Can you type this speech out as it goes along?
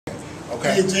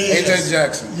Okay. AJ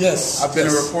Jackson. Yes. I've been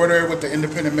a reporter with the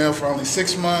Independent Mail for only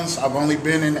 6 months. I've only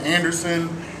been in Anderson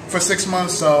for 6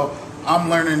 months, so I'm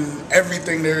learning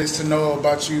everything there is to know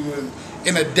about you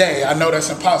in a day. I know that's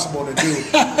impossible to do.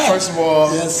 First of all,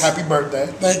 happy birthday.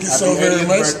 Thank you so very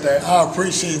much. Birthday. I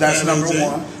appreciate that. That's number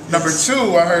AJ. one. Number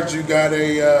two, I heard you got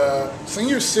a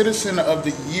Senior Citizen of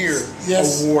the Year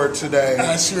award today.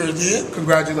 I sure did.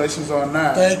 Congratulations on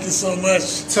that. Thank you so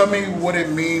much. Tell me what it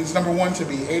means, number one, to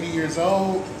be 80 years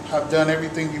old, have done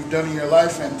everything you've done in your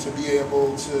life, and to be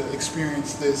able to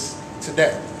experience this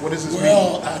today. What does this mean?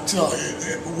 Well, I tell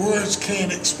you, words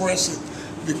can't express it,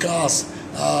 because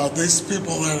these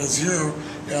people that is here,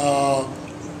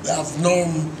 I've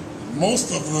known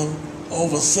most of them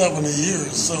over 70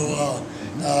 years. So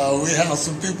we have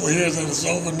some people here that is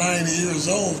over 90 years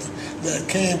old that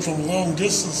came from long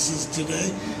distances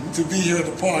today to be here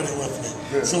to party with me.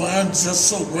 Good. So I'm just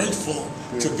so grateful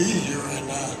to be here and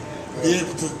be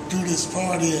able to do this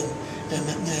party and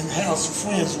have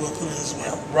some friends with it as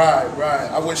well.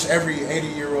 Right. I wish every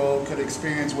 80-year-old could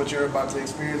experience what you're about to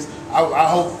experience. I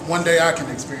hope one day I can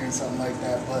experience something like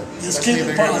that, but just keep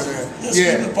it positive. Just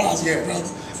keep it positive, brother.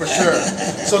 For sure.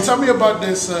 So tell me about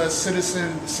this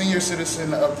Senior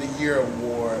Citizen of the Year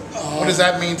award. What does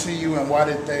that mean to you, and why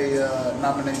did they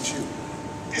nominate you?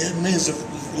 It means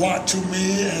a lot to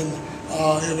me, and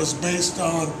it was based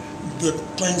on the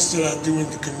things that I do in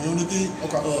the community.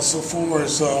 So far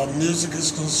as music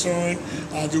is concerned,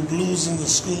 I do blues in the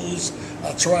schools.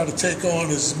 I try to take on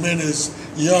as many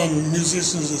young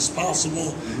musicians as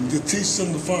possible to teach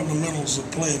them the fundamentals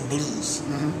of playing blues.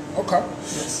 Okay.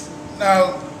 Yes.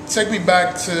 Now, take me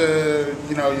back to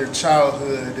your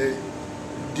childhood.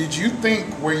 Did you think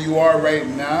where you are right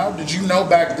now? Did you know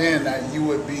back then that you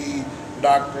would be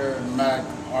Dr.Mac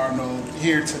Arnold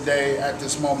here today at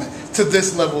this moment, to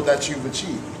this level that you've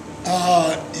achieved?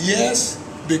 Yes,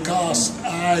 because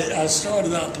I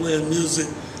started out playing music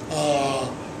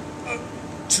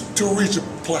to reach a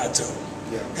plateau.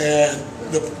 And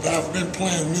I've been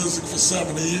playing music for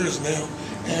 70 years now,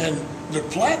 and the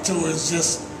plateau has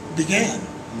just began.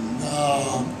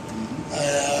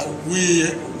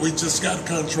 We just got a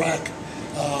contract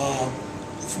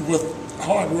with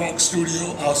Hard Rock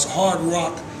Studio, Hard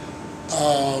Rock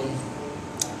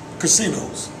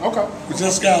casinos. Okay. We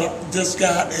just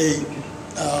got a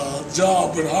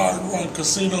job with Hard Rock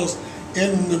casinos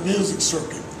in the music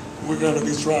circuit. We're going to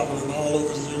be traveling all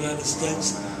over the United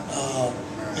States.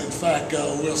 In fact,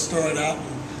 we'll start out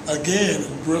again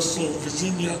in Bristol,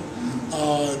 Virginia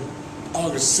on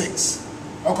August 6th.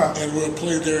 Okay. And we'll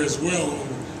play there as well on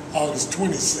August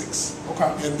 26th.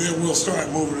 Okay. And then we'll start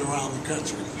moving around the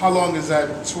country. How long is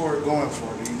that tour going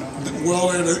for? Do you know? Well,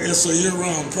 it's a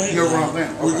year-round thing. Year-round thing.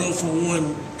 Okay. We go from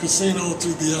one casino to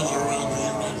the other around the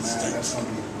United States. That's going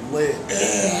to be lit.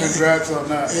 Yeah. Congrats on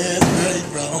that. Yeah, it's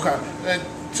great, brother. Okay. And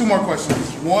two more questions.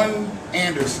 One,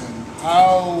 Anderson.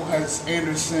 How has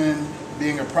Anderson,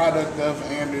 being a product of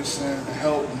Anderson,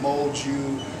 helped mold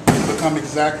you to become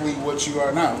exactly what you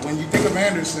are now? When you think of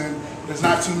Anderson, there's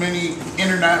not too many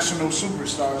international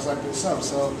superstars like yourself.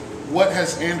 So what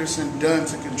has Anderson done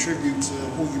to contribute to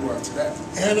who you are today?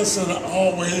 Anderson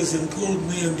always include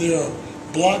me in their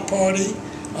block party.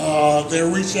 They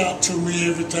reach out to me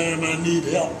every time I need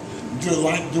help.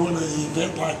 Like doing an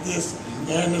event like this,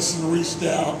 Anderson reached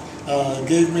out,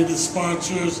 gave me the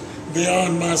sponsors. They're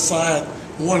on my side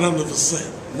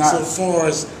 100%. Nice. So far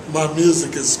as my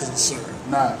music is concerned.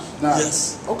 Nice.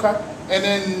 Yes. Okay. And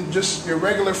then just your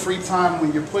regular free time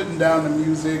when you're putting down the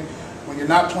music, when you're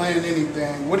not playing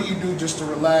anything, what do you do just to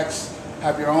relax,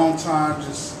 have your own time,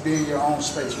 just be in your own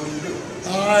space? What do you do?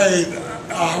 I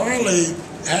hardly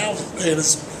have any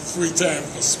free time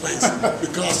for space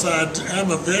because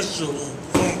I'm a vegetable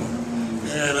farmer,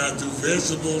 and I do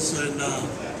vegetables, and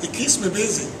it keeps me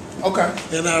busy. Okay.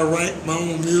 And I write my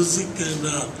own music, and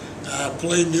I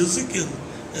play music, and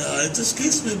it just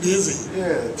keeps me busy.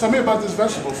 Yeah. Tell me about this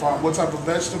vegetable farm. What type of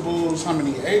vegetables? How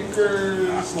many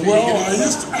acres? Well,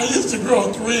 I used to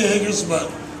grow 3 acres,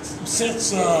 but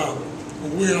since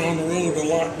we're on the road a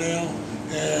lot now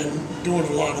and doing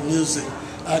a lot of music,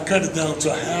 I cut it down to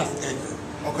a ½ acre.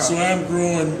 Okay. So I'm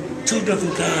growing 2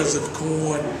 different kinds of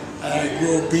corn. I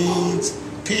grow beans,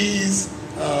 peas,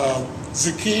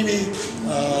 zucchini,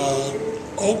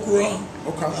 okra,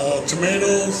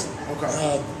 tomatoes,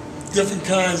 different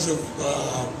kinds of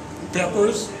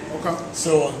peppers. Okay.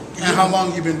 So. And how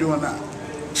long you been doing that?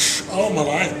 All my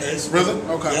life, basically. Really?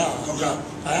 Okay. Yeah. Okay.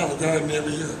 I have a garden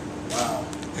every year. Wow.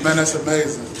 Man, that's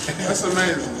amazing. That's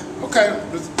amazing. Okay,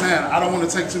 man, I don't want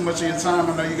to take too much of your time.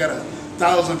 I know you got a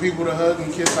 1,000 people to hug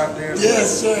and kiss out there.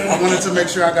 Yes, sir. I wanted to make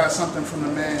sure I got something from the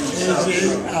man himself.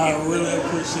 AJ, I really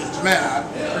appreciate you. Man, I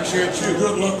appreciate you.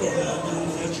 Good luck on that new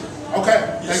venture. Okay,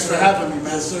 thanks for having me,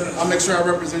 man. Yes, sir. I'll make sure I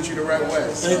represent you the right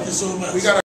way. Thank you so much. We got